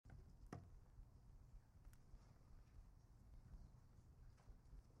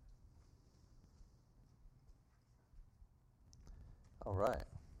All right.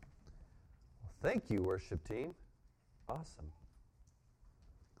 Well, thank you, worship team. Awesome.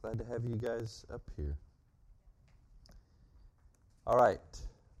 Glad to have you guys up here. All right.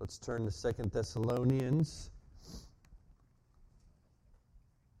 Let's turn to 2 Thessalonians.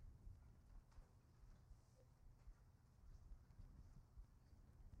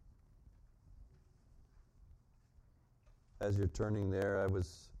 As you're turning there, I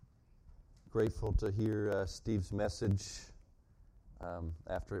was grateful to hear Steve's message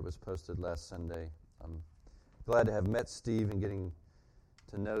after it was posted last Sunday. I'm glad to have met Steve and getting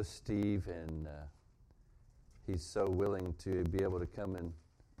to know Steve, and he's so willing to be able to come and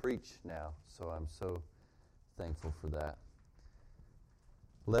preach now, so I'm so thankful for that.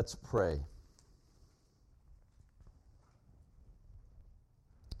 Let's pray.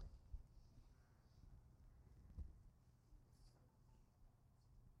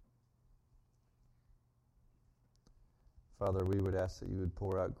 Father, we would ask that you would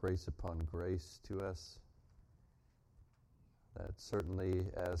pour out grace upon grace to us. That certainly,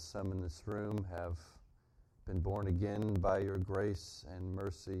 as some in this room have been born again by your grace and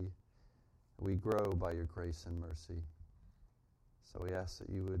mercy, we grow by your grace and mercy. So we ask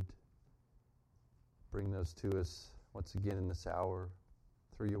that you would bring those to us once again in this hour,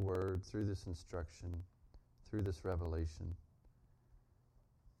 through your word, through this instruction, through this revelation.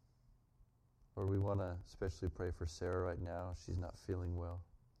 Lord, we want to especially pray for Sarah right now. She's not feeling well.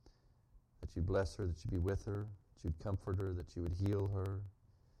 That you bless her, that you be with her, that you'd comfort her, that you would heal her.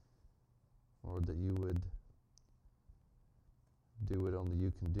 Lord, that you would do what only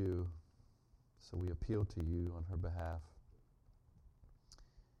you can do. So we appeal to you on her behalf.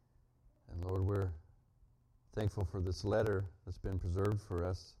 And Lord, we're thankful for this letter that's been preserved for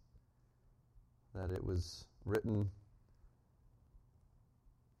us, that it was written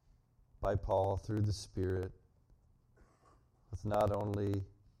by Paul through the Spirit, with not only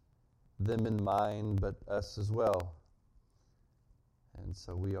them in mind, but us as well. And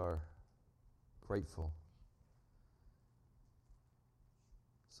so we are grateful.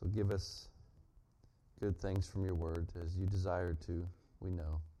 So give us good things from your word as you desire to, we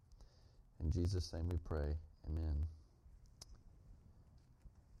know. In Jesus' name we pray. Amen.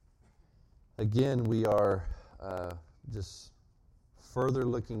 Again, we are just further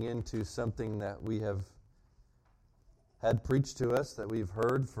looking into something that we have had preached to us, that we've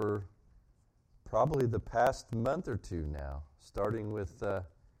heard for probably the past month or two now, starting with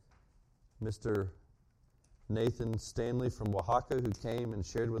Mr. Nathan Stanley from Oaxaca, who came and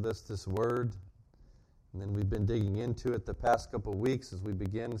shared with us this word. And then we've been digging into it the past couple of weeks as we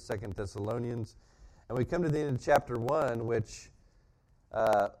begin 2 Thessalonians. And we come to the end of chapter 1, which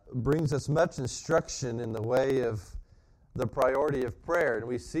brings us much instruction in the way of the priority of prayer. And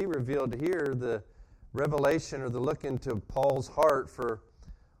we see revealed here the revelation or the look into Paul's heart for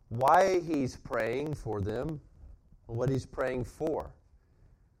why he's praying for them and what he's praying for.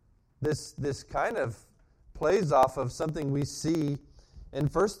 This kind of plays off of something we see in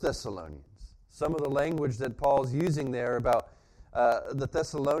 1 Thessalonians. Some of the language that Paul's using there about the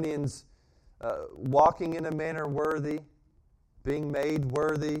Thessalonians walking in a manner worthy, being made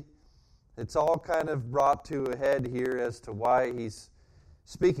worthy. It's all kind of brought to a head here as to why he's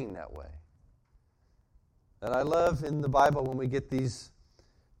speaking that way. And I love in the Bible when we get these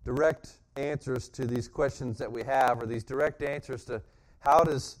direct answers to these questions that we have, or these direct answers to how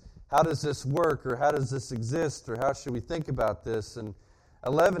does this work, or how does this exist, or how should we think about this. And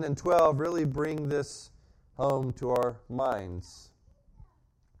 11 and 12 really bring this home to our minds.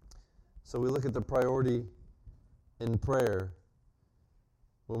 So we look at the priority in prayer.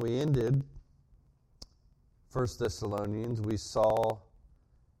 When we ended 1 Thessalonians, we saw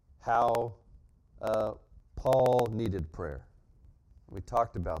how Paul needed prayer. We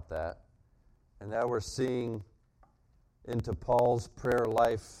talked about that. And now we're seeing into Paul's prayer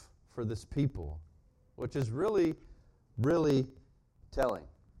life for this people, which is really, really telling.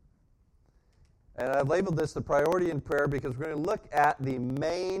 And I've labeled this the priority in prayer because we're going to look at the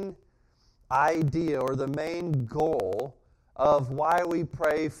main idea or the main goal of why we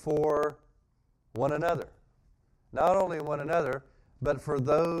pray for one another. Not only one another, but for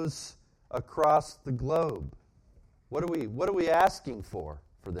those across the globe. What are we asking for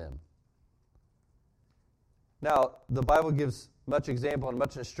them? Now, the Bible gives much example and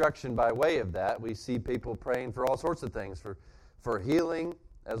much instruction by way of that. We see people praying for all sorts of things, for healing,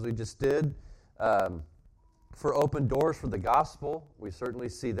 as we just did, for open doors for the gospel. We certainly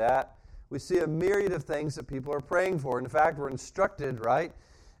see that. We see a myriad of things that people are praying for. In fact, we're instructed, right,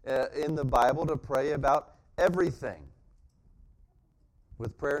 in the Bible to pray about everything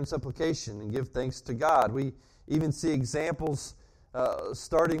with prayer and supplication and give thanks to God. We even see examples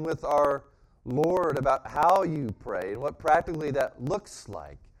starting with our Lord about how you pray and what practically that looks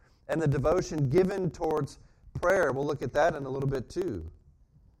like, and the devotion given towards prayer. We'll look at that in a little bit too.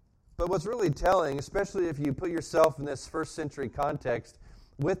 But what's really telling, especially if you put yourself in this first century context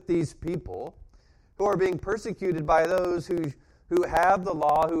with these people who are being persecuted by those who have the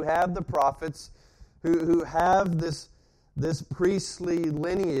law, who have the prophets, who have this priestly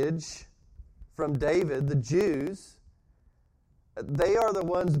lineage from David, the Jews, they are the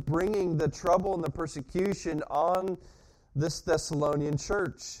ones bringing the trouble and the persecution on this Thessalonian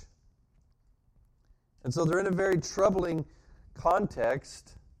church. And so they're in a very troubling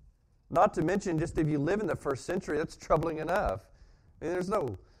context, not to mention just if you live in the first century, that's troubling enough. I mean, there's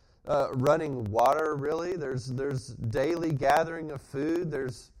no running water, really. There's daily gathering of food.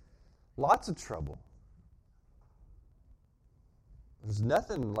 There's lots of trouble. There's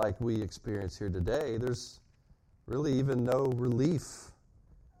nothing like we experience here today. There's really even no relief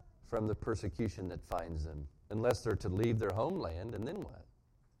from the persecution that finds them, unless they're to leave their homeland, and then what?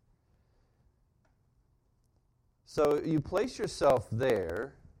 So you place yourself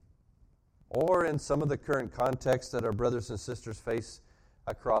there, or in some of the current contexts that our brothers and sisters face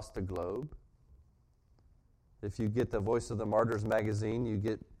across the globe. If you get the Voice of the Martyrs magazine, you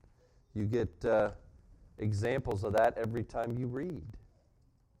get examples of that every time you read.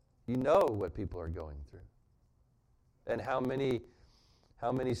 You know what people are going through, and how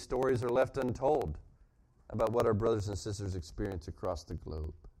many stories are left untold about what our brothers and sisters experience across the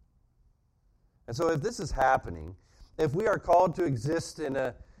globe. And so if this is happening, if we are called to exist in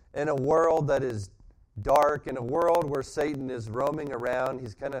a world that is dark, in a world where Satan is roaming around,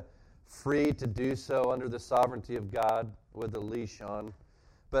 he's kind of free to do so under the sovereignty of God with a leash on.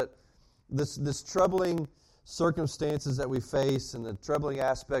 But this troubling circumstances that we face and the troubling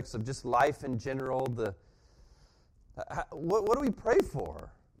aspects of just life in general, what do we pray for?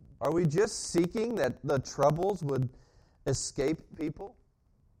 Are we just seeking that the troubles would escape people?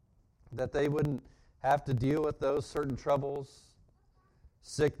 That they wouldn't have to deal with those certain troubles,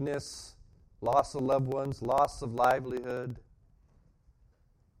 sickness, loss of loved ones, loss of livelihood,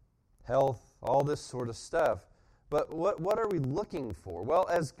 health, all this sort of stuff. But what are we looking for? Well,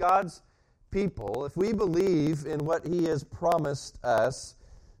 as God's people, if we believe in what He has promised us,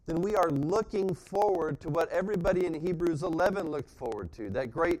 then we are looking forward to what everybody in Hebrews 11 looked forward to,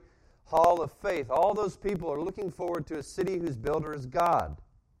 that great hall of faith. All those people are looking forward to a city whose builder is God.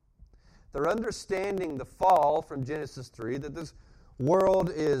 They're understanding the fall from Genesis 3, that this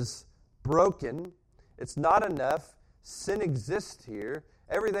world is broken. It's not enough. Sin exists here.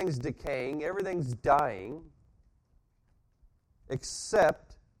 Everything's decaying. Everything's dying.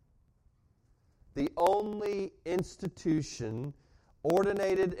 Except the only institution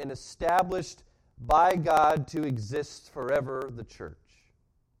ordinated and established by God to exist forever, the church.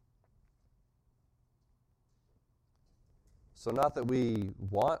 So not that we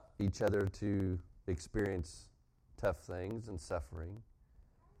want each other to experience tough things and suffering,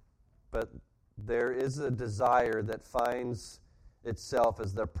 but there is a desire that finds itself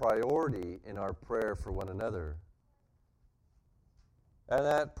as the priority in our prayer for one another. And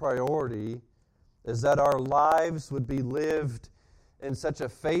that priority is that our lives would be lived in such a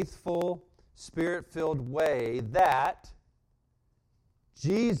faithful, Spirit-filled way that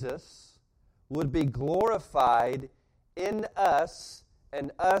Jesus would be glorified in us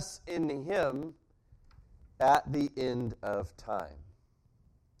and us in Him at the end of time.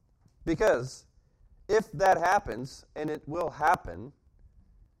 Because if that happens, and it will happen,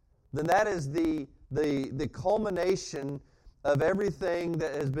 then that is the culmination of everything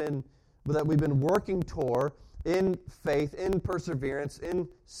that we've been working toward in faith, in perseverance, in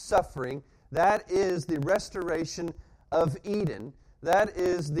suffering. That is the restoration of Eden. That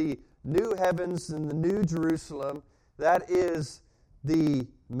is the new heavens and the new Jerusalem. That is the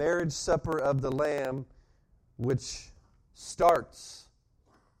marriage supper of the Lamb, which starts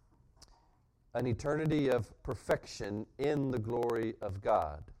an eternity of perfection in the glory of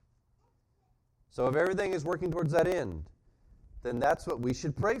God. So if everything is working towards that end, then that's what we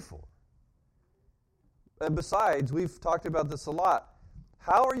should pray for. And besides, we've talked about this a lot.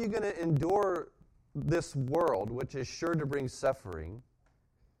 How are you going to endure this world, which is sure to bring suffering,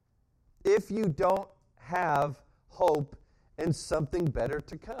 if you don't have hope in something better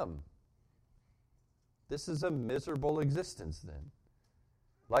to come? This is a miserable existence then.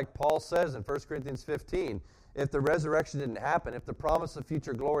 Like Paul says in 1 Corinthians 15, if the resurrection didn't happen, if the promise of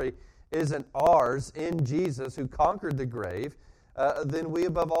future glory isn't ours in Jesus who conquered the grave, then we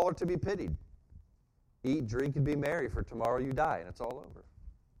above all are to be pitied. Eat, drink, and be merry, for tomorrow you die, and it's all over.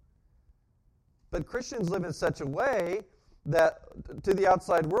 But Christians live in such a way that to the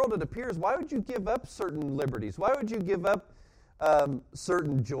outside world it appears, why would you give up certain liberties? Why would you give up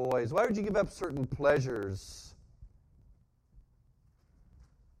certain joys? Why would you give up certain pleasures?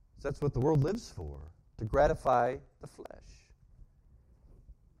 That's what the world lives for, to gratify the flesh.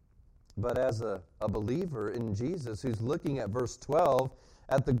 But as a believer in Jesus who's looking at verse 12,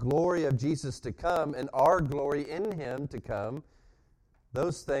 at the glory of Jesus to come and our glory in him to come,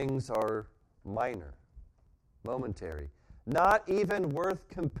 those things are minor, momentary, not even worth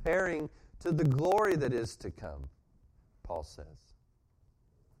comparing to the glory that is to come, Paul says.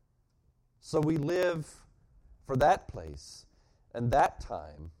 So we live for that place and that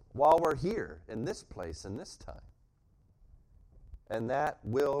time while we're here in this place and this time. And that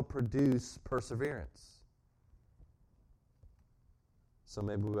will produce perseverance. So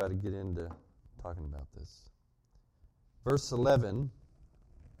maybe we ought to get into talking about this. Verse 11,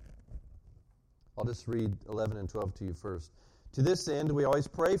 I'll just read 11 and 12 to you first. To this end we always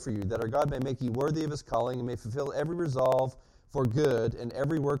pray for you, that our God may make you worthy of his calling and may fulfill every resolve for good and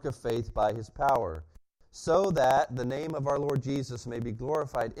every work of faith by his power, so that the name of our Lord Jesus may be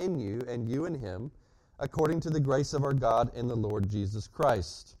glorified in you and you in him, according to the grace of our God and the Lord Jesus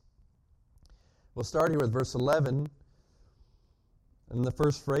Christ. We'll start here with verse 11. And the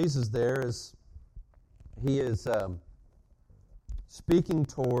first phrases there is he is speaking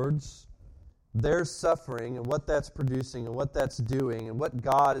towards their suffering and what that's producing and what that's doing and what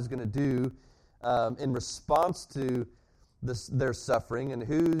God is going to do in response to their suffering and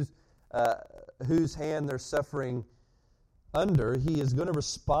whose hand they're suffering under. He is going to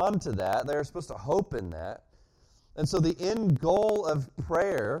respond to that. They're supposed to hope in that. And so the end goal of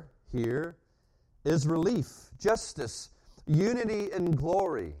prayer here is relief, justice, unity and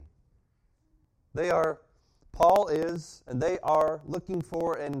glory. Paul is, and they are looking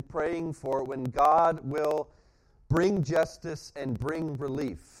for and praying for when God will bring justice and bring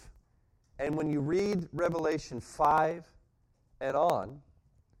relief. And when you read Revelation 5 and on,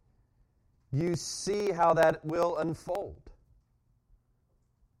 you see how that will unfold.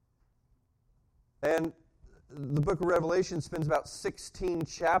 And the book of Revelation spends about 16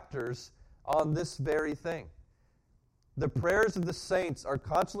 chapters on this very thing. The prayers of the saints are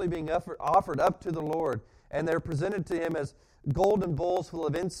constantly being offered up to the Lord, and they're presented to him as golden bowls full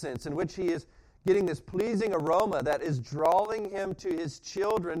of incense, in which he is getting this pleasing aroma that is drawing him to his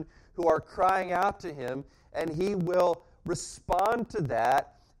children who are crying out to him, and he will respond to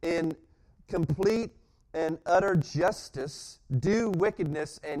that in complete and utter justice, do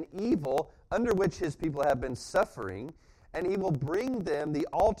wickedness and evil under which his people have been suffering, and he will bring them the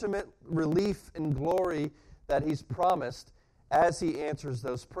ultimate relief and glory that he's promised as he answers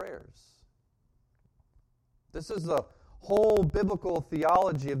those prayers. This is the whole biblical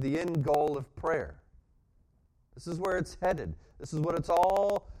theology of the end goal of prayer. This is where it's headed. This is what it's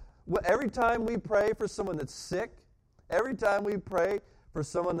all. Every time we pray for someone that's sick, every time we pray for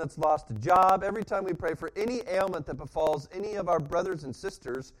someone that's lost a job, every time we pray for any ailment that befalls any of our brothers and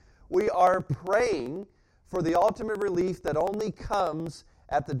sisters, we are praying for the ultimate relief that only comes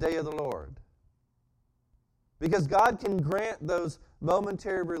at the day of the Lord. Because God can grant those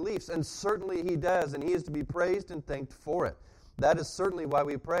momentary reliefs, and certainly he does, and he is to be praised and thanked for it. That is certainly why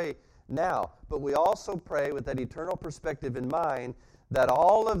we pray now. But we also pray with that eternal perspective in mind that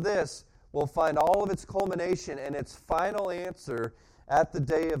all of this will find all of its culmination and its final answer at the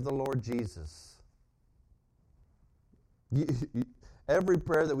day of the Lord Jesus. Every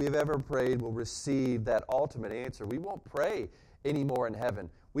prayer that we've ever prayed will receive that ultimate answer. We won't pray anymore in heaven.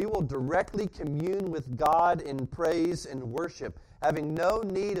 We will directly commune with God in praise and worship, having no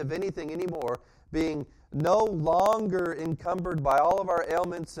need of anything anymore, being no longer encumbered by all of our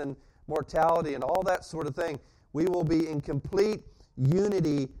ailments and mortality and all that sort of thing. We will be in complete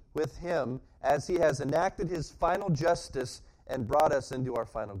unity with him as he has enacted his final justice and brought us into our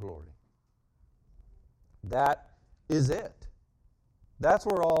final glory. That is it. That's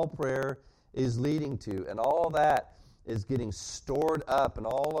where all prayer is leading to, and all that is getting stored up, and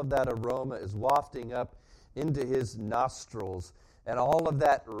all of that aroma is wafting up into his nostrils, and all of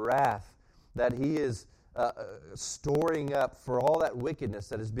that wrath that he is storing up for all that wickedness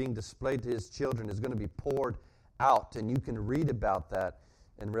that is being displayed to his children is going to be poured out, and you can read about that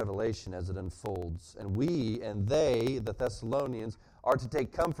in Revelation as it unfolds. And we and they, the Thessalonians, are to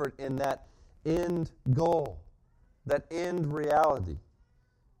take comfort in that end goal, that end reality.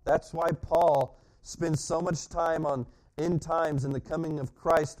 That's why Paul spends so much time on end times and the coming of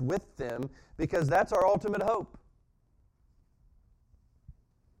Christ with them, because that's our ultimate hope.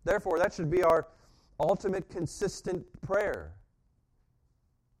 Therefore, that should be our ultimate consistent prayer.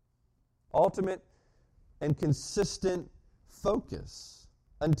 Ultimate and consistent focus.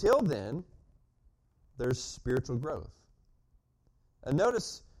 Until then, there's spiritual growth. And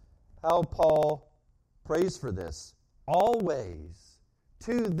notice how Paul prays for this. Always,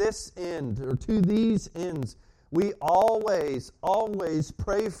 to this end, or to these ends, we always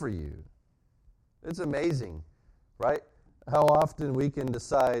pray for you. It's amazing, right? How often we can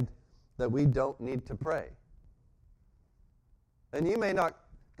decide that we don't need to pray. And you may not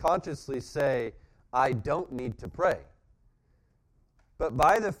consciously say, I don't need to pray. But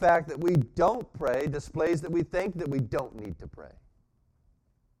by the fact that we don't pray displays that we think that we don't need to pray.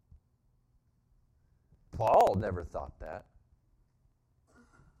 Paul never thought that.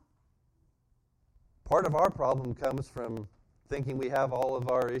 Part of our problem comes from thinking we have all of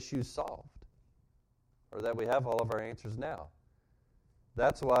our issues solved, or that we have all of our answers now.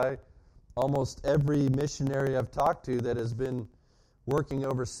 That's why almost every missionary I've talked to that has been working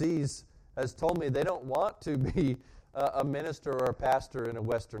overseas has told me they don't want to be a minister or a pastor in a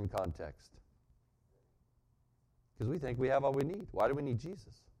Western context. Because we think we have all we need. Why do we need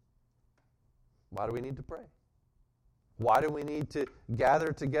Jesus? Why do we need to pray? Why do we need to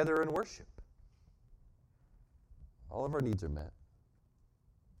gather together and worship? All of our needs are met.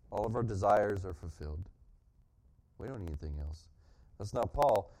 All of our desires are fulfilled. We don't need anything else. That's not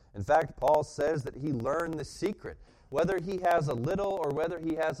Paul. In fact, Paul says that he learned the secret. Whether he has a little or whether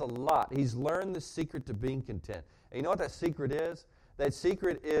he has a lot, he's learned the secret to being content. And you know what that secret is? That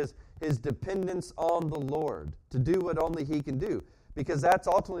secret is his dependence on the Lord to do what only he can do, because that's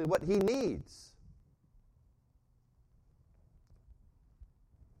ultimately what he needs.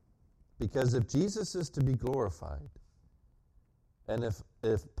 Because if Jesus is to be glorified, and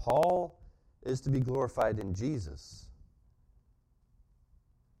if Paul is to be glorified in Jesus,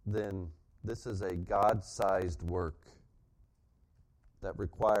 then this is a God-sized work that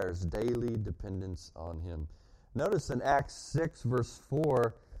requires daily dependence on him. Notice in Acts 6, verse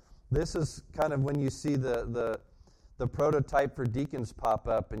 4, this is kind of when you see the prototype for deacons pop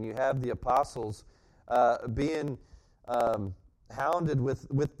up, and you have the apostles being hounded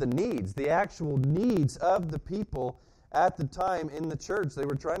with the needs, the actual needs of the people at the time in the church. They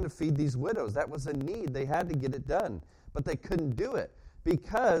were trying to feed these widows. That was a need. They had to get it done, but they couldn't do it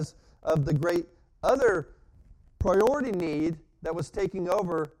because of the great other priority need that was taking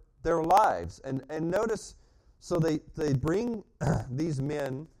over their lives. And notice, so they bring these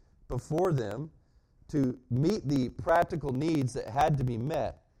men before them to meet the practical needs that had to be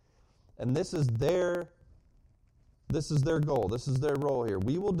met. And this is their goal. This is their role here.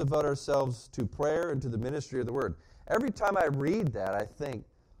 We will devote ourselves to prayer and to the ministry of the word. Every time I read that, I think,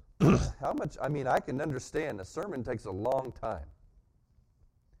 how much, I can understand a sermon takes a long time.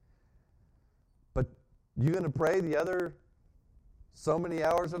 But you going to pray the other so many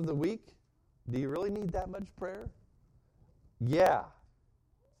hours of the week? Do you really need that much prayer? Yeah,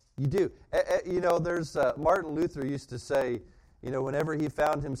 you do. There's Martin Luther used to say, whenever he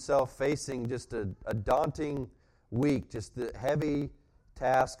found himself facing just a daunting week, just the heavy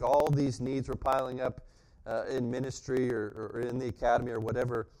task, all these needs were piling up in ministry or in the academy or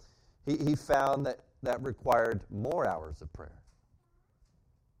whatever, he found that required more hours of prayer.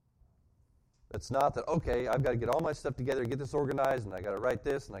 It's not that, okay, I've got to get all my stuff together and get this organized, and I got to write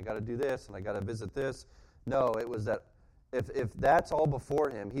this, and I got to do this, and I got to visit this. No, it was that if that's all before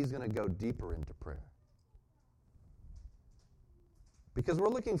him, he's going to go deeper into prayer. Because we're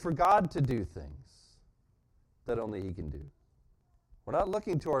looking for God to do things that only he can do. We're not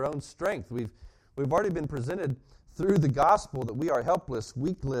looking to our own strength. We've already been presented through the gospel that we are helpless,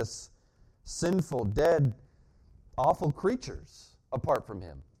 weakless, sinful, dead, awful creatures apart from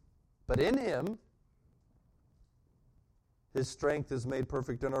him. But in him, his strength is made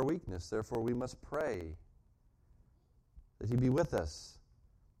perfect in our weakness. Therefore, we must pray that he be with us,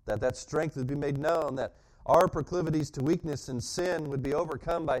 that strength would be made known, that our proclivities to weakness and sin would be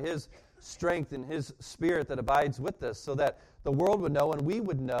overcome by his strength and his spirit that abides with us, so that the world would know and we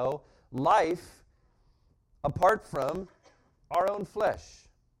would know life apart from our own flesh.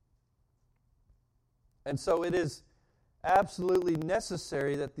 And so it is absolutely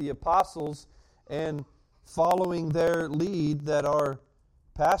necessary that the apostles, and following their lead, that our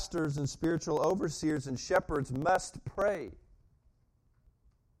pastors and spiritual overseers and shepherds must pray.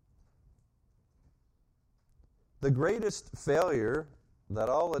 The greatest failure that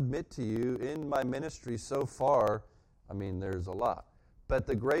I'll admit to you in my ministry so far, there's a lot, but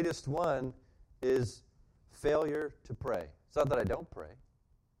the greatest one is failure to pray. It's not that I don't pray.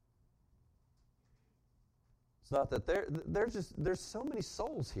 It's not that there's so many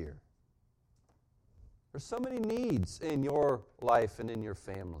souls here. There's so many needs in your life and in your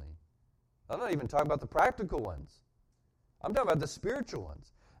family. I'm not even talking about the practical ones. I'm talking about the spiritual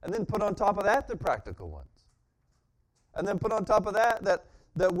ones. And then put on top of that the practical ones. And then put on top of that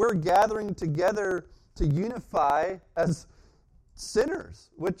we're gathering together to unify as sinners,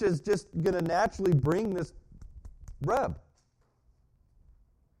 which is just going to naturally bring this rub.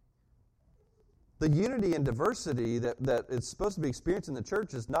 The unity and diversity that is supposed to be experienced in the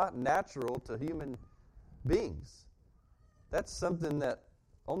church is not natural to human beings. That's something that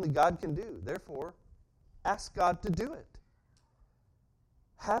only God can do. Therefore, ask God to do it.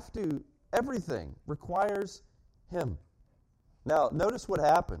 Everything requires Him. Now, notice what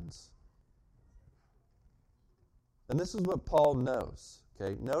happens. And this is what Paul knows.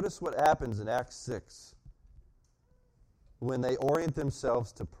 Okay, notice what happens in Acts 6 when they orient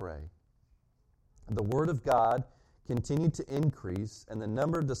themselves to pray. The word of God continued to increase, and the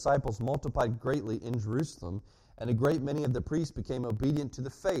number of disciples multiplied greatly in Jerusalem, and a great many of the priests became obedient to the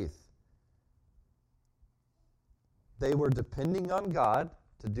faith. They were depending on God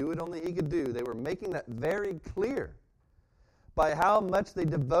to do what only He could do. They were making that very clear by how much they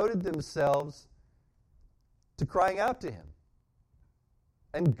devoted themselves to crying out to Him.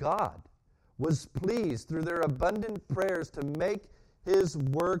 And God was pleased through their abundant prayers to make His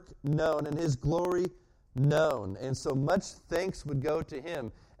work known and His glory known. And so much thanks would go to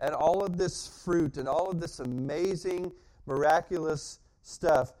Him. And all of this fruit and all of this amazing, miraculous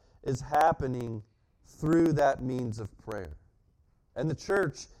stuff is happening through that means of prayer. And the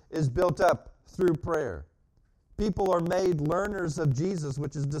church is built up through prayer. People are made learners of Jesus,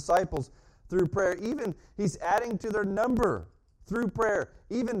 which is disciples, through prayer. Even He's adding to their number through prayer.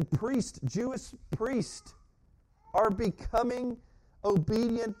 Even Jewish priests, are becoming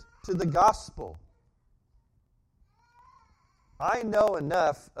obedient to the gospel. I know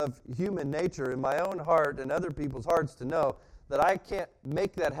enough of human nature in my own heart and other people's hearts to know that I can't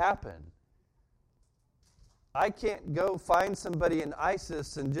make that happen. I can't go find somebody in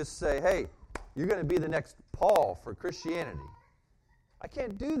ISIS and just say, hey, you're going to be the next Paul for Christianity. I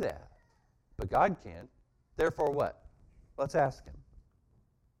can't do that. But God can. Therefore what? Let's ask Him.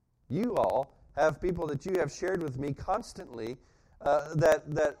 You all have people that you have shared with me constantly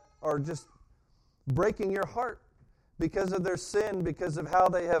that are just breaking your heart because of their sin, because of how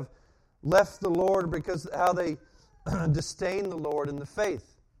they have left the Lord, because of how they disdain the Lord in the faith.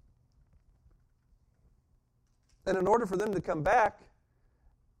 And in order for them to come back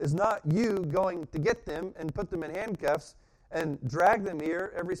is not you going to get them and put them in handcuffs and drag them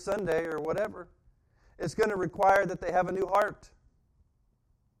here every Sunday or whatever. It's going to require that they have a new heart.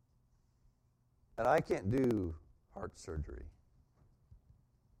 And I can't do heart surgery.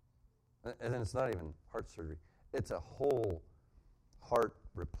 And it's not even heart surgery. It's a whole heart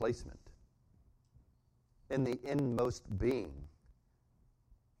replacement in the inmost being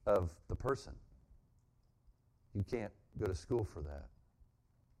of the person. You can't go to school for that.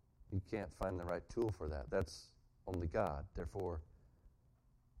 You can't find the right tool for that. That's only God. Therefore,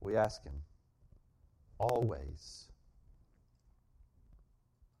 we ask Him always.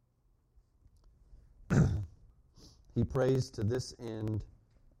 He prays to this end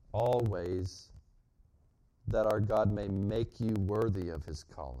always, that our God may make you worthy of His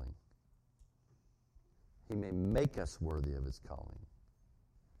calling. He may make us worthy of His calling.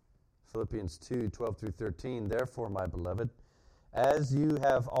 Philippians 2:12 through 13, therefore, my beloved, as you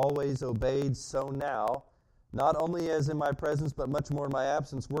have always obeyed, so now, not only as in my presence, but much more in my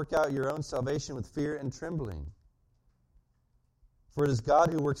absence, work out your own salvation with fear and trembling. For it is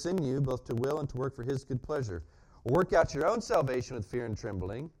God who works in you, both to will and to work for His good pleasure. Work out your own salvation with fear and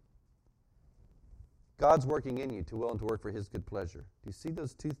trembling. God's working in you to will and to work for His good pleasure. Do you see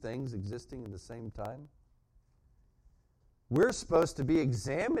those two things existing in the same time? We're supposed to be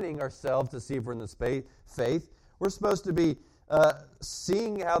examining ourselves to see if we're in the faith. We're supposed to be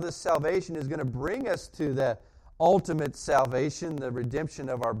seeing how this salvation is going to bring us to the ultimate salvation, the redemption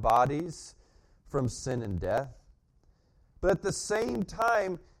of our bodies from sin and death. But at the same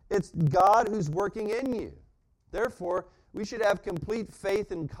time, it's God who's working in you. Therefore, we should have complete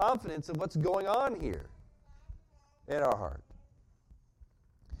faith and confidence of what's going on here in our heart.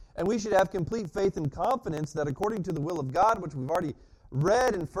 And we should have complete faith and confidence that according to the will of God, which we've already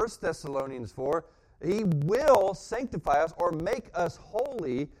read in 1 Thessalonians 4, He will sanctify us or make us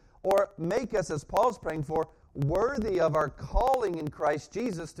holy or make us, as Paul's praying for, worthy of our calling in Christ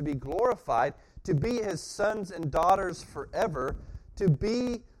Jesus to be glorified, to be His sons and daughters forever, to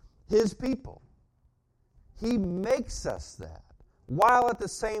be His people. He makes us that, while at the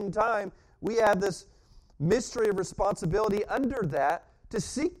same time we have this mystery of responsibility under that to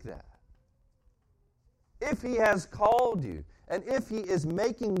seek that. If He has called you, and if He is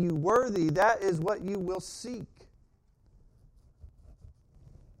making you worthy, that is what you will seek.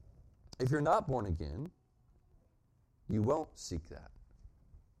 If you're not born again, you won't seek that.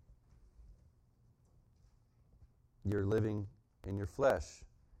 You're living in your flesh,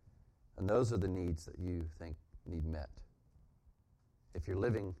 and those are the needs that you think need met. If you're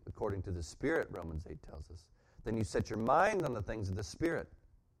living according to the Spirit, Romans 8 tells us, then you set your mind on the things of the Spirit.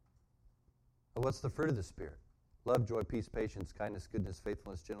 Well, what's the fruit of the Spirit? Love, joy, peace, patience, kindness, goodness,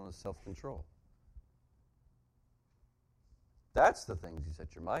 faithfulness, gentleness, self-control. That's the things you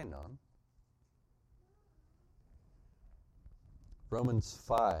set your mind on. Romans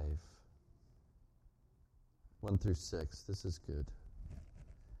 5, 1 through 6. This is good.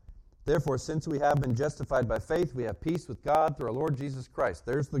 Therefore, since we have been justified by faith, we have peace with God through our Lord Jesus Christ.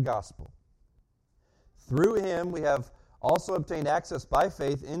 There's the gospel. Through him we have also obtained access by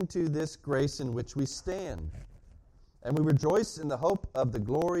faith into this grace in which we stand. And we rejoice in the hope of the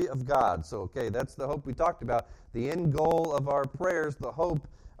glory of God. So, okay, that's the hope we talked about. The end goal of our prayers, the hope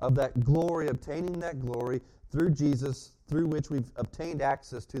of that glory, obtaining that glory through Jesus, through which we've obtained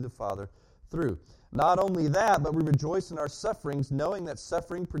access to the Father through. Not only that, but we rejoice in our sufferings, knowing that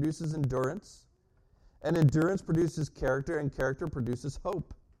suffering produces endurance, and endurance produces character, and character produces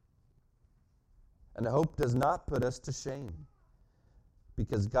hope. And hope does not put us to shame,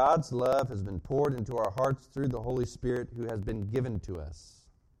 because God's love has been poured into our hearts through the Holy Spirit who has been given to us.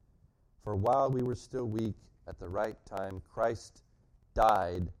 For while we were still weak, at the right time, Christ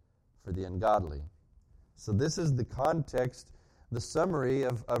died for the ungodly. So this is the context, the summary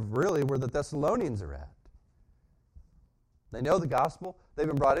of really where the Thessalonians are at. They know the gospel. They've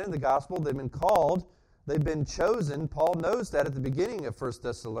been brought into the gospel. They've been called. They've been chosen. Paul knows that at the beginning of 1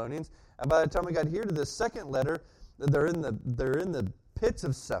 Thessalonians. And by the time we got here to the second letter, they're in the pits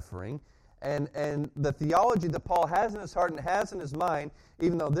of suffering. And the theology that Paul has in his heart and has in his mind,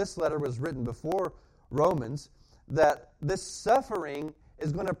 even though this letter was written before Romans, that this suffering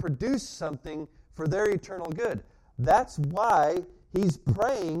is going to produce something for their eternal good. That's why he's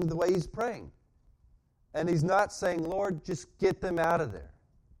praying the way he's praying. And he's not saying, Lord, just get them out of there.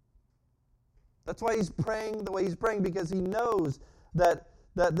 That's why he's praying the way he's praying, because he knows that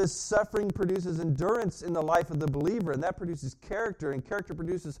this suffering produces endurance in the life of the believer, and that produces character, and character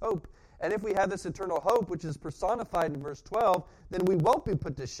produces hope. And if we have this eternal hope, which is personified in verse 12, then we won't be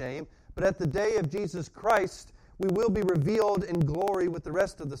put to shame, but at the day of Jesus Christ, we will be revealed in glory with the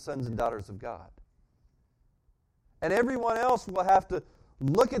rest of the sons and daughters of God. And everyone else will have to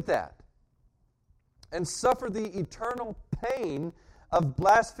look at that and suffer the eternal pain of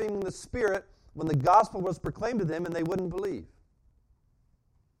blaspheming the Spirit when the gospel was proclaimed to them and they wouldn't believe.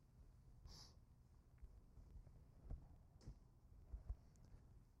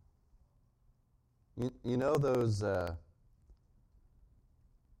 You know those...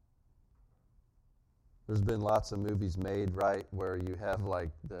 There's been lots of movies made, right, where you have like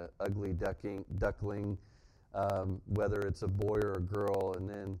the ugly duckling, whether it's a boy or a girl, and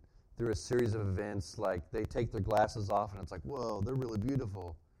then through a series of events, like they take their glasses off, and it's like, whoa, they're really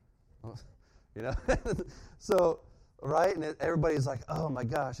beautiful, you know. So, right, and everybody's like, oh my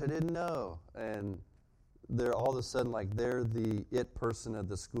gosh, I didn't know, and they're all of a sudden like they're the it person at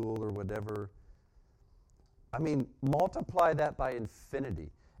the school or whatever. I mean, multiply that by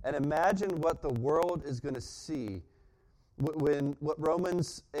infinity. And imagine what the world is going to see when what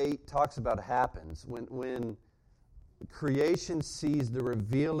Romans 8 talks about happens, when creation sees the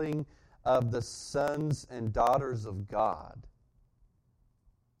revealing of the sons and daughters of God.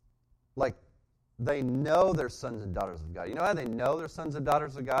 Like, they know they're sons and daughters of God. You know how they know they're sons and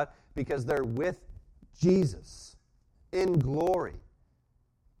daughters of God? Because they're with Jesus in glory,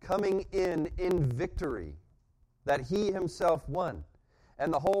 coming in victory that he himself won.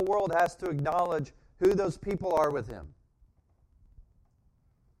 And the whole world has to acknowledge who those people are with him.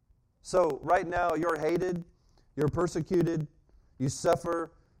 So right now you're hated, you're persecuted, you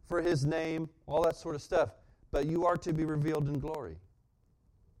suffer for his name, all that sort of stuff. But you are to be revealed in glory.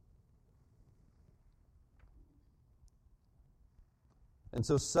 And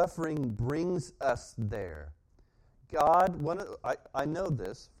so suffering brings us there. God, I know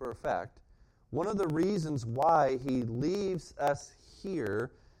this for a fact, one of the reasons why he leaves us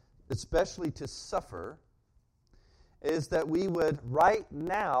here, especially to suffer, is that we would right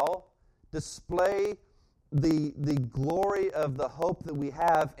now display the glory of the hope that we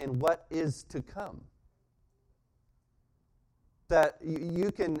have in what is to come. That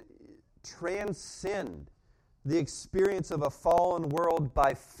you can transcend the experience of a fallen world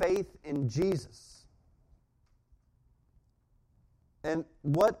by faith in Jesus. And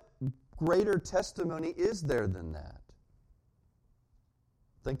what greater testimony is there than that?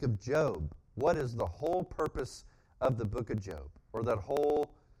 Think of Job. What is the whole purpose of the book of Job? Or that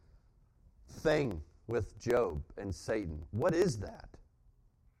whole thing with Job and Satan. What is that?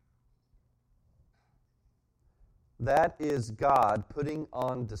 That is God putting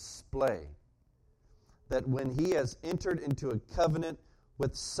on display that when he has entered into a covenant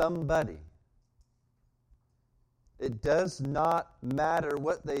with somebody, it does not matter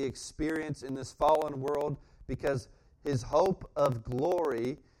what they experience in this fallen world, because his hope of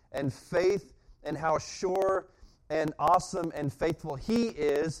glory and faith and how sure and awesome and faithful he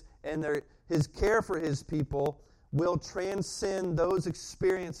is, and his care for his people will transcend those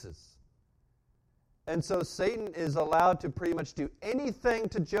experiences. And so Satan is allowed to pretty much do anything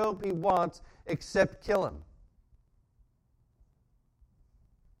to Job he wants except kill him.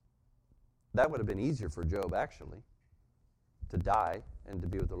 That would have been easier for Job, actually, to die and to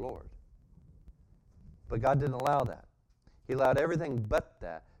be with the Lord. But God didn't allow that. He allowed everything but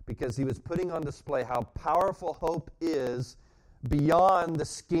that, because he was putting on display how powerful hope is beyond the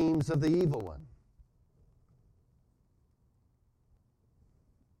schemes of the evil one.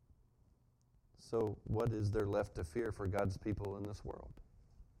 So what is there left to fear for God's people in this world?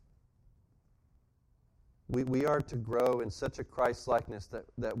 We are to grow in such a Christ-likeness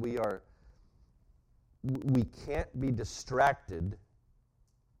that we can't be distracted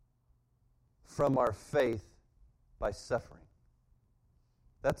from our faith by suffering.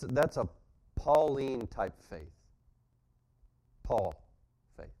 That's a Pauline type faith. Paul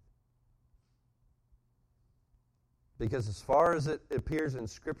faith. Because as far as it appears in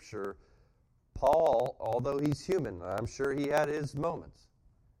Scripture, Paul, although he's human, I'm sure he had his moments,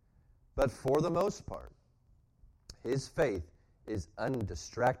 but for the most part, his faith is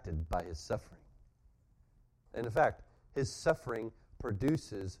undistracted by his suffering. And in fact, his suffering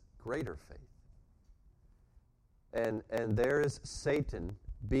produces greater faith. And there is Satan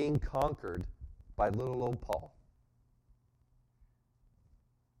being conquered by little old Paul.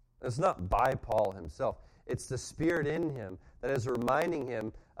 It's not by Paul himself. It's the Spirit in him that is reminding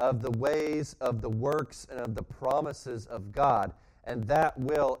him of the ways, of the works, and of the promises of God. And that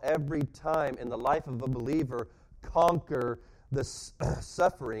will, every time in the life of a believer, conquer the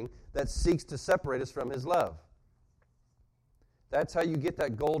suffering that seeks to separate us from his love. That's how you get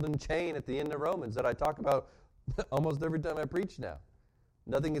that golden chain at the end of Romans that I talk about almost every time I preach now.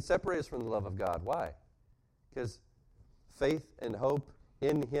 Nothing can separate us from the love of God. Why? Because faith and hope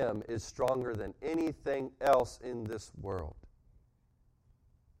in him is stronger than anything else in this world.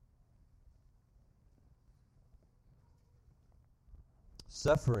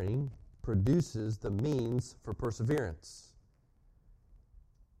 Suffering produces the means for perseverance.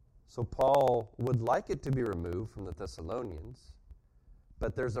 So Paul would like it to be removed from the Thessalonians,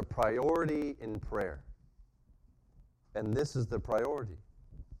 but there's a priority in prayer. And this is the priority.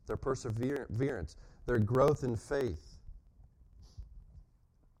 Their perseverance, their growth in faith.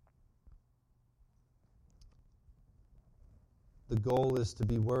 The goal is to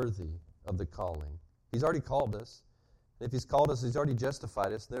be worthy of the calling. He's already called us. If he's called us, he's already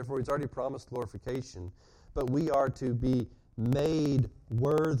justified us. Therefore, he's already promised glorification. But we are to be made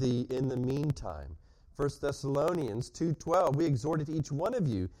worthy in the meantime. 1 Thessalonians 2:12, we exhorted each one of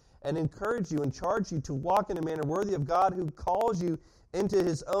you and encourage you and charge you to walk in a manner worthy of God who calls you into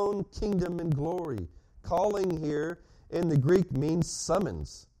his own kingdom and glory. Calling here in the Greek means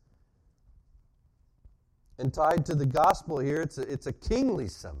summons. And tied to the gospel here, it's a kingly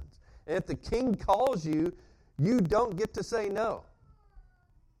summons. And if the king calls you, you don't get to say no.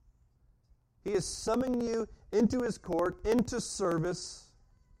 He is summoning you into his court, into service.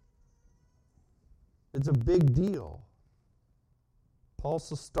 It's a big deal. Paul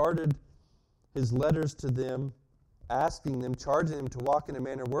also started his letters to them, asking them, charging them to walk in a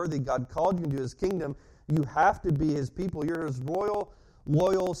manner worthy. God called you into his kingdom. You have to be his people. You're his royal,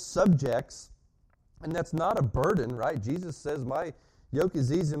 loyal subjects. And that's not a burden, right? Jesus says, my yoke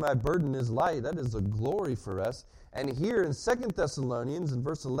is easy, my burden is light. That is a glory for us. And here in 2 Thessalonians, in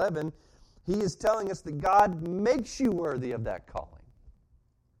verse 11, he is telling us that God makes you worthy of that calling.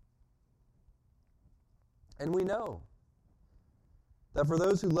 And we know that for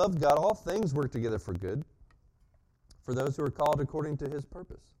those who love God, all things work together for good, for those who are called according to his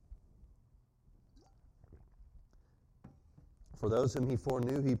purpose. For those whom he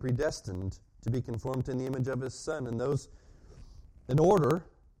foreknew, he predestined to be conformed to the image of his Son, and those in order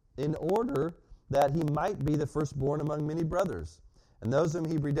that he might be the firstborn among many brothers. And those whom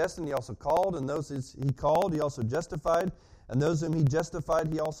he predestined, he also called, and those he called, he also justified, and those whom he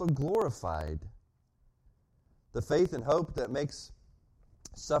justified, he also glorified. The faith and hope that makes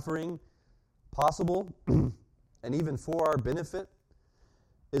suffering possible, and even for our benefit,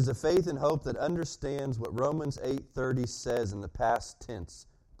 is a faith and hope that understands what Romans 8:30 says in the past tense,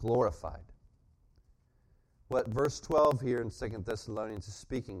 glorified. what verse 12 here in 2 Thessalonians is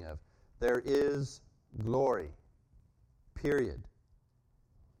speaking of. There is glory. Period.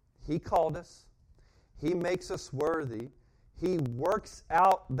 He called us. He makes us worthy. He works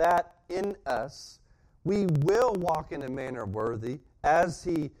out that in us. We will walk in a manner worthy as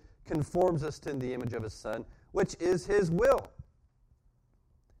He conforms us to the image of His Son, which is His will.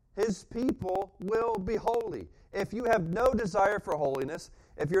 His people will be holy. If you have no desire for holiness,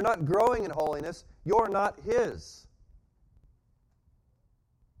 if you're not growing in holiness, you're not His.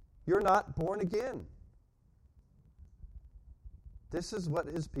 You're not born again. This is what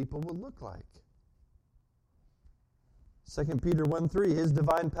His people will look like. 2 Peter 1:3, His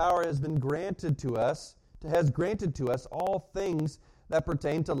divine power has granted to us all things that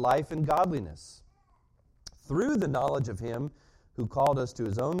pertain to life and godliness, through the knowledge of Him who called us to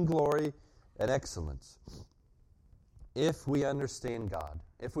His own glory and excellence. If we understand God,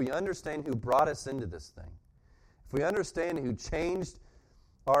 if we understand who brought us into this thing, if we understand who changed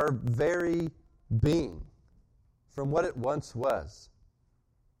our very being from what it once was,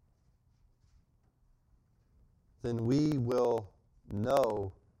 then we will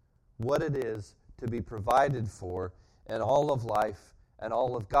know what it is to be provided for in all of life and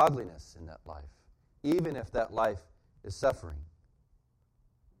all of godliness in that life, even if that life is suffering.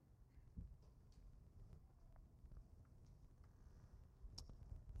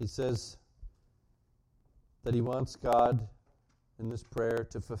 He says that he wants God in this prayer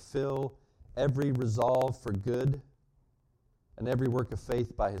to fulfill every resolve for good and every work of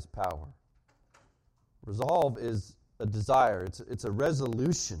faith by His power. Resolve is a desire. It's a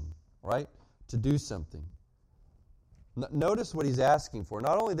resolution, right, to do something. Notice what He's asking for.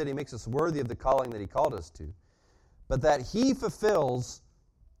 Not only that He makes us worthy of the calling that He called us to, but that He fulfills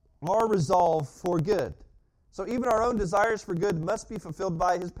our resolve for good. So even our own desires for good must be fulfilled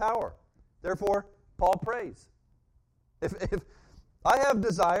by His power. Therefore, Paul prays. If I have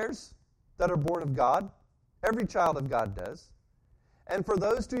desires that are born of God, every child of God does, and for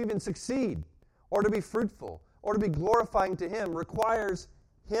those to even succeed, or to be fruitful, or to be glorifying to Him, requires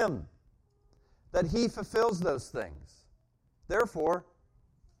Him, that He fulfills those things. Therefore,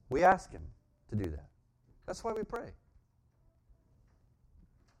 we ask Him to do that. That's why we pray.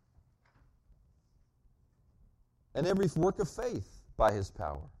 And every work of faith by His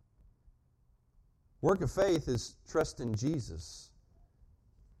power. Work of faith is trust in Jesus.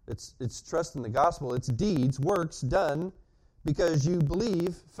 It's trust in the gospel. It's deeds, works done because you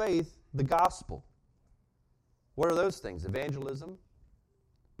believe, faith, the gospel. What are those things? Evangelism,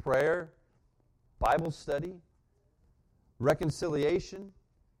 prayer, Bible study, reconciliation,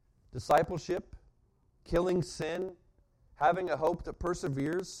 discipleship, killing sin, having a hope that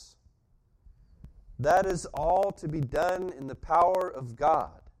perseveres. That is all to be done in the power of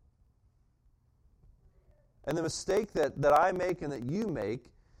God. And the mistake that I make and that you make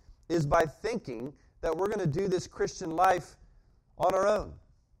is by thinking that we're going to do this Christian life on our own.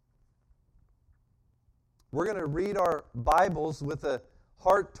 We're going to read our Bibles with a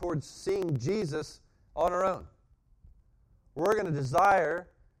heart towards seeing Jesus on our own. We're going to desire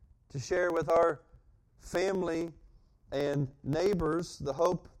to share with our family and neighbors the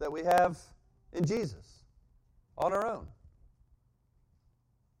hope that we have in Jesus on our own.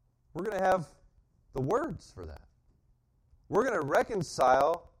 We're going to have the words for that. We're going to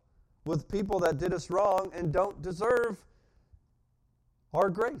reconcile with people that did us wrong and don't deserve our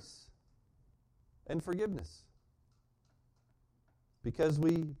grace and forgiveness because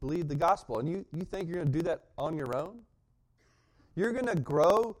we believe the gospel. And you think you're going to do that on your own? You're going to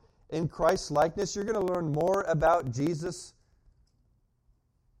grow in Christ's likeness. You're going to learn more about Jesus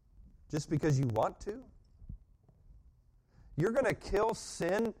just because you want to. You're going to kill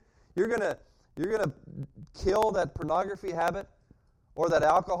sin. You're going to kill that pornography habit or that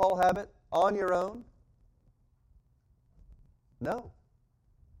alcohol habit on your own? No.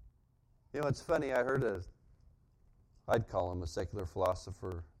 You know, it's funny, I heard I'd call him a secular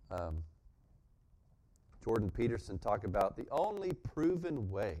philosopher, Jordan Peterson, talk about the only proven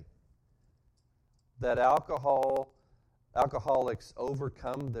way that alcoholics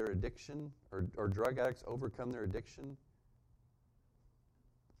overcome their addiction or drug addicts overcome their addiction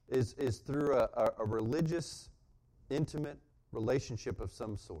is through a religious, intimate relationship of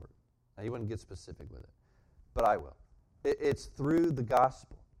some sort. Now, he wouldn't get specific with it, but I will. It's through the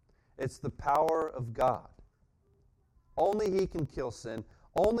gospel. It's the power of God. Only He can kill sin.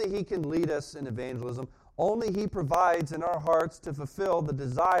 Only He can lead us in evangelism. Only He provides in our hearts to fulfill the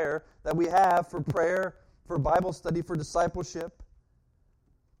desire that we have for prayer, for Bible study, for discipleship.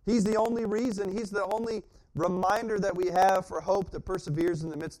 He's the only reason. He's the only reminder that we have for hope that perseveres in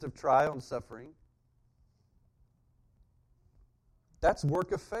the midst of trial and suffering. That's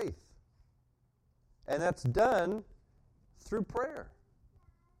work of faith. And that's done through prayer.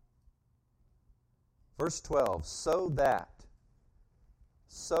 Verse 12, so that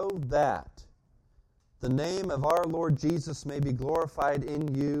the name of our Lord Jesus may be glorified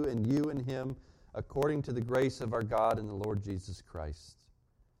in you and you in him, according to the grace of our God and the Lord Jesus Christ.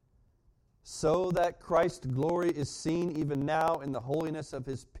 So that Christ's glory is seen even now in the holiness of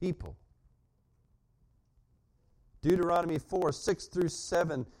his people. Deuteronomy 4, 6 through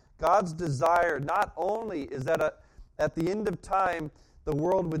 7, God's desire not only is that at the end of time the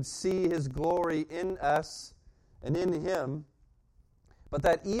world would see his glory in us and in him, but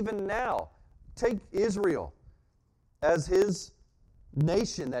that even now, take Israel as his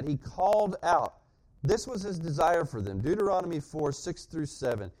nation that he called out. This was his desire for them. Deuteronomy 4, 6 through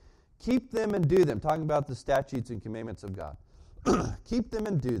 7. Keep them and do them. Talking about the statutes and commandments of God. Keep them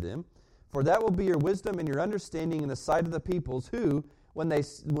and do them, for that will be your wisdom and your understanding in the sight of the peoples who, when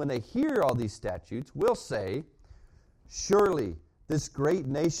they hear all these statutes, will say, surely this great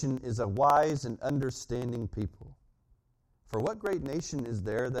nation is a wise and understanding people. For what great nation is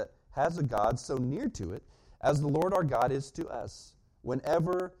there that has a God so near to it as the Lord our God is to us,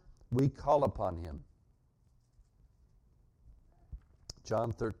 whenever we call upon him?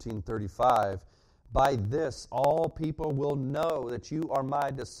 John 13:35. By this all people will know that you are my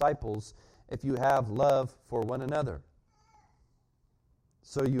disciples if you have love for one another.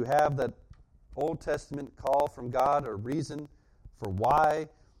 So you have that Old Testament call from God, or reason for why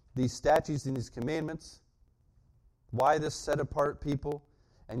these statutes and these commandments, why this set-apart people,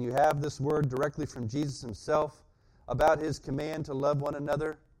 and you have this word directly from Jesus himself about his command to love one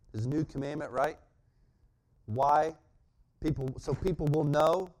another, his new commandment, right? Why? So people will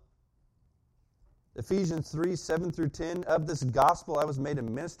know. Ephesians 3, 7 through 10, of this gospel I was made a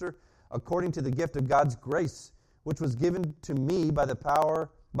minister according to the gift of God's grace, which was given to me by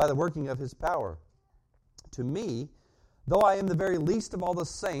the working of his power. To me, though I am the very least of all the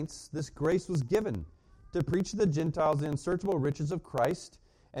saints, this grace was given to preach to the Gentiles the unsearchable riches of Christ,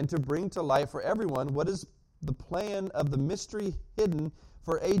 and to bring to light for everyone what is the plan of the mystery hidden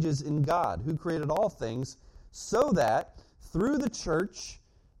for ages in God, who created all things, so that through the church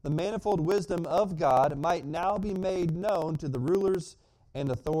the manifold wisdom of God might now be made known to the rulers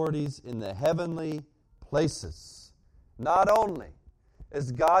and authorities in the heavenly places. Not only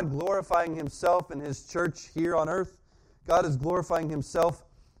is God glorifying himself in his church here on earth, God is glorifying himself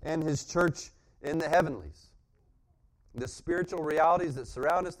and his church in the heavenlies. The spiritual realities that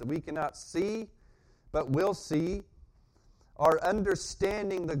surround us that we cannot see, but will see, are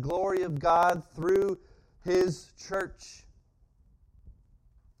understanding the glory of God through his church.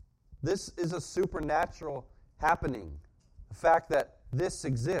 This is a supernatural happening. The fact that this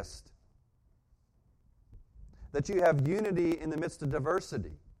exists. That you have unity in the midst of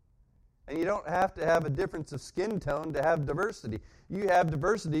diversity. And you don't have to have a difference of skin tone to have diversity. You have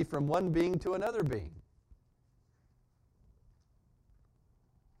diversity from one being to another being.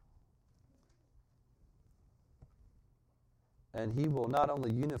 And he will not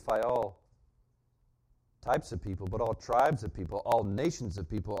only unify all types of people, but all tribes of people, all nations of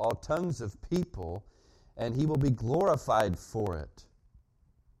people, all tongues of people, and he will be glorified for it.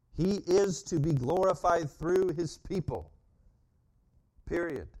 He is to be glorified through his people.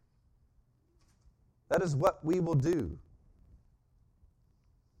 Period. That is what we will do.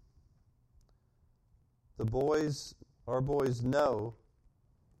 Our boys know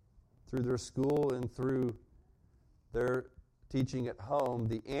through their school and through their teaching at home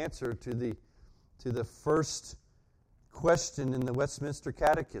the answer to the first question in the Westminster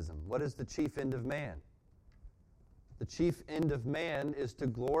Catechism. What is the chief end of man? The chief end of man is to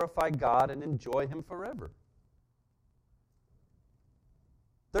glorify God and enjoy him forever.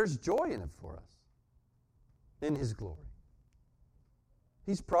 There's joy in it for us, in his glory.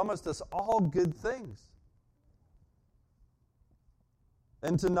 He's promised us all good things.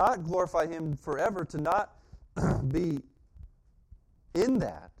 And to not glorify him forever, to not be in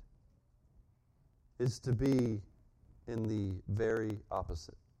that, is to be in the very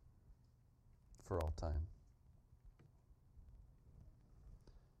opposite for all time.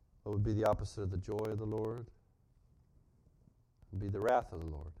 What would be the opposite of the joy of the Lord? It would be the wrath of the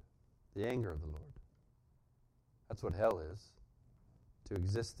Lord, the anger of the Lord. That's what hell is, to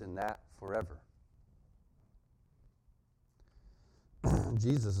exist in that forever.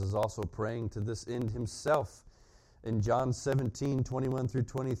 Jesus is also praying to this end himself. In John 17, 21 through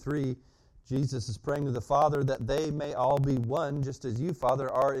 23, Jesus is praying to the Father that they may all be one, just as you, Father,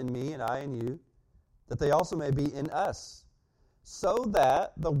 are in me and I in you, that they also may be in us, so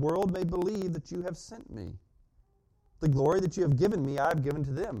that the world may believe that you have sent me. The glory that you have given me, I have given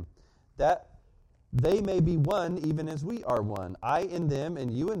to them, that they may be one even as we are one. I in them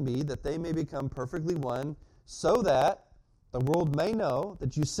and you in me, that they may become perfectly one, so that the world may know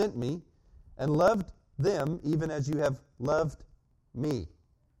that you sent me and loved them even as you have loved me.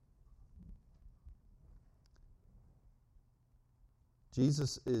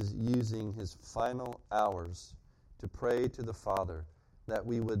 Jesus is using his final hours to pray to the Father that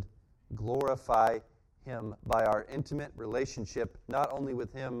we would glorify him by our intimate relationship, not only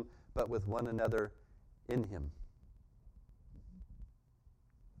with him, but with one another in him.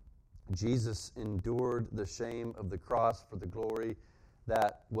 Jesus endured the shame of the cross for the glory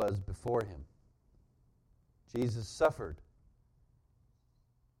that was before him. Jesus suffered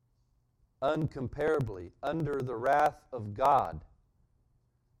uncomparably under the wrath of God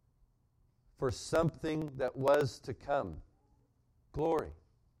for something that was to come, glory.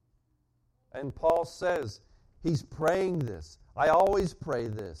 And Paul says, he's praying this. I always pray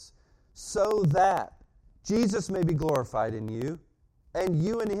this, so that Jesus may be glorified in you, and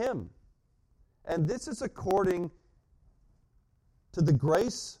you in him. And this is according to the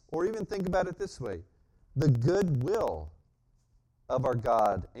grace, or even think about it this way, the good will of our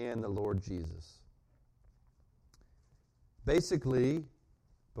God and the Lord Jesus. Basically,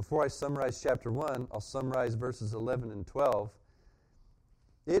 before I summarize chapter 1, I'll summarize verses 11 and 12.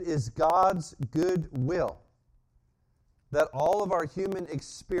 It is God's good will that all of our human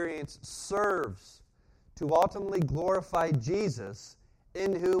experience serves to ultimately glorify Jesus,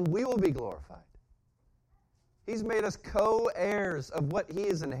 in whom we will be glorified. He's made us co-heirs of what he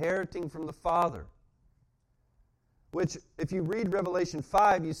is inheriting from the Father. Which, if you read Revelation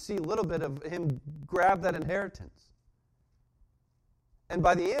 5, you see a little bit of him grab that inheritance. And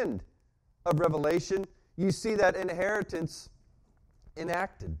by the end of Revelation, you see that inheritance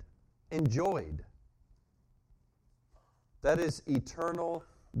enacted, enjoyed. That is eternal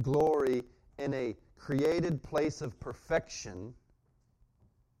glory in a created place of perfection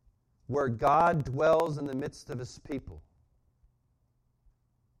where God dwells in the midst of his people.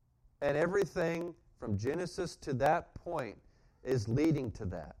 And everything from Genesis to that point is leading to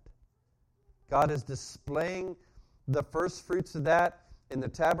that. God is displaying the first fruits of that in the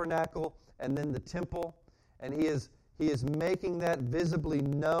tabernacle and then the temple, and he is making that visibly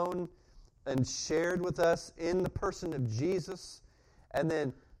known and shared with us in the person of Jesus. And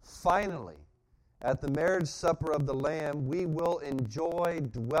then finally, at the marriage supper of the Lamb, we will enjoy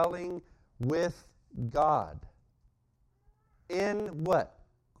dwelling with God. In what?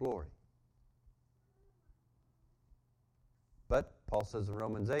 Glory. But Paul says in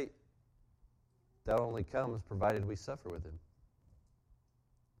Romans 8, that only comes provided we suffer with him.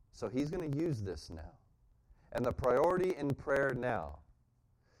 So he's going to use this now. And the priority in prayer now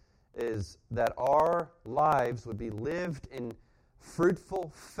is that our lives would be lived in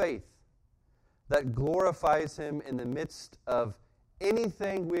fruitful faith that glorifies him in the midst of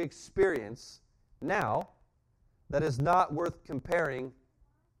anything we experience now that is not worth comparing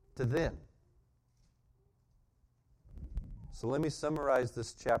to then. So let me summarize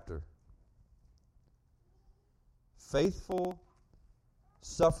this chapter. Faithful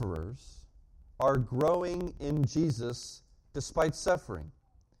sufferers are growing in Jesus despite suffering,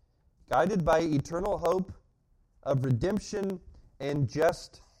 guided by eternal hope of redemption and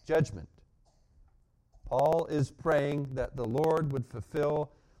just judgment. Paul is praying that the Lord would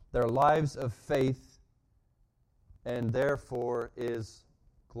fulfill their lives of faith and therefore is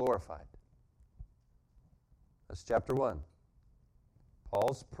glorified. That's chapter 1.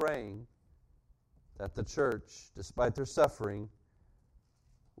 Paul's praying that the church, despite their suffering,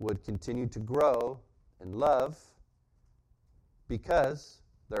 would continue to grow in love because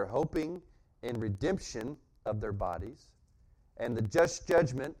they're hoping in redemption of their bodies and the just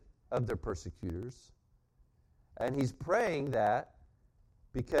judgment of their persecutors. And he's praying that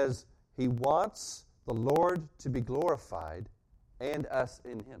because he wants the Lord to be glorified and us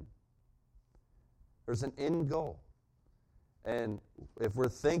in him. There's an end goal. And if we're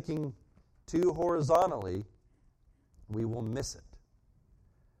thinking too horizontally, we will miss it.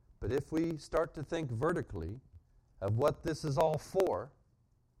 But if we start to think vertically of what this is all for,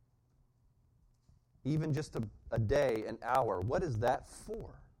 even just a day, an hour, what is that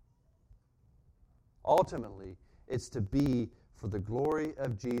for? Ultimately, it's to be for the glory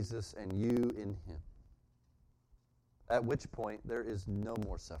of Jesus and you in him. At which point, there is no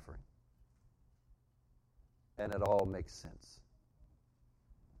more suffering. And it all makes sense.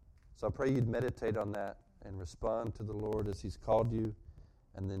 So I pray you'd meditate on that and respond to the Lord as he's called you,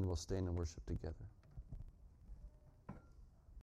 and then we'll stand and worship together.